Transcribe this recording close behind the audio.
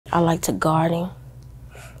I like to garden,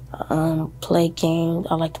 play games.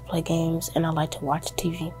 I like to play games, and I like to watch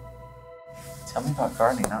TV. Tell me about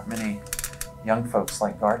gardening. Not many young folks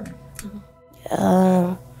like gardening.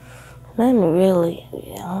 Nothing really,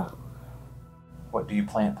 yeah. What, do you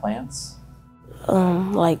plant plants?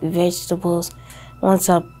 Like vegetables. One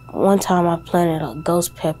time I planted a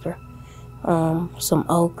ghost pepper, some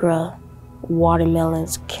okra,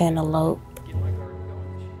 watermelons, cantaloupe.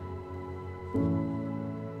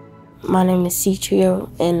 My name is Cetria,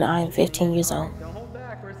 and I'm 15 years old. Don't hold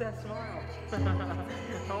back. Where's that smile? I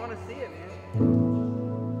want to see it, man.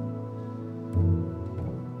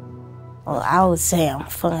 Well, I would say I'm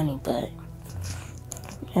funny,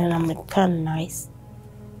 and I'm kind of nice.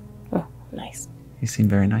 Nice. You seem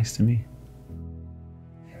very nice to me.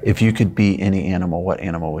 If you could be any animal, what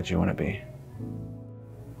animal would you want to be?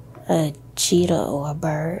 A cheetah or a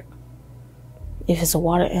bird. If it's a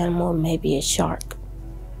water animal, maybe a shark.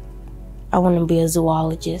 I want to be a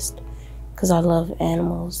zoologist because I love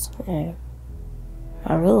animals, and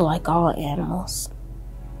I really like all animals,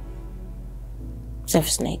 except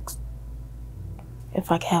for snakes. If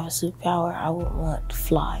I could have a superpower, I would want to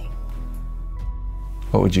fly.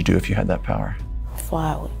 What would you do if you had that power?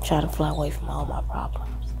 I would try to fly away from all my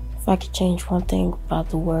problems. If I could change one thing about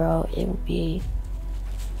the world, it would be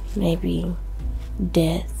maybe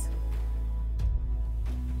death.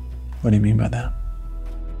 What do you mean by that?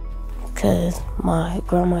 Because my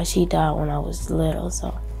grandma, she died when I was little,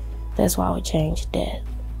 so that's why I would change death.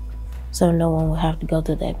 So no one would have to go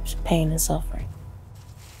through that pain and suffering.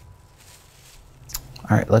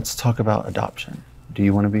 All right, let's talk about adoption. Do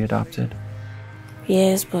you want to be adopted?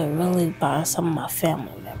 Yes, but really by some of my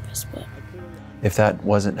family members. But If that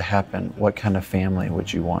wasn't to happen, what kind of family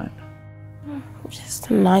would you want? just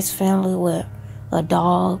a nice family with a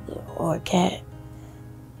dog or a cat.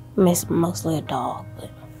 Mostly a dog,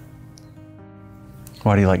 but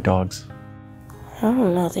Why do you like dogs? I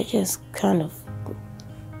don't know, they just kind of,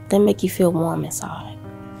 they make you feel warm inside.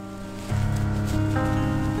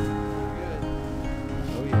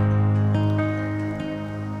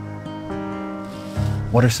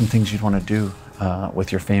 What are some things you'd want to do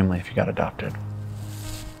with your family if you got adopted?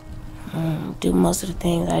 Do most of the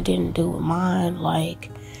things I didn't do with mine,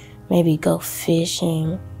 like maybe go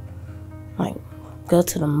fishing, like go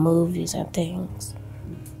to the movies and things.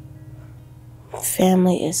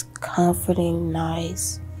 Family is comforting,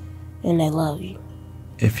 nice, and they love you.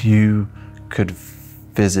 If you could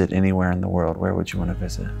visit anywhere in the world, where would you want to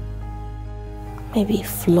visit? Maybe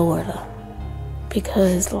Florida,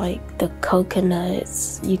 because like the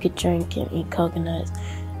coconuts, you could drink and eat coconuts,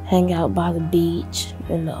 hang out by the beach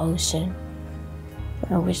in the ocean.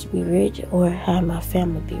 I wish to be rich or have my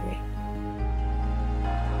family be rich.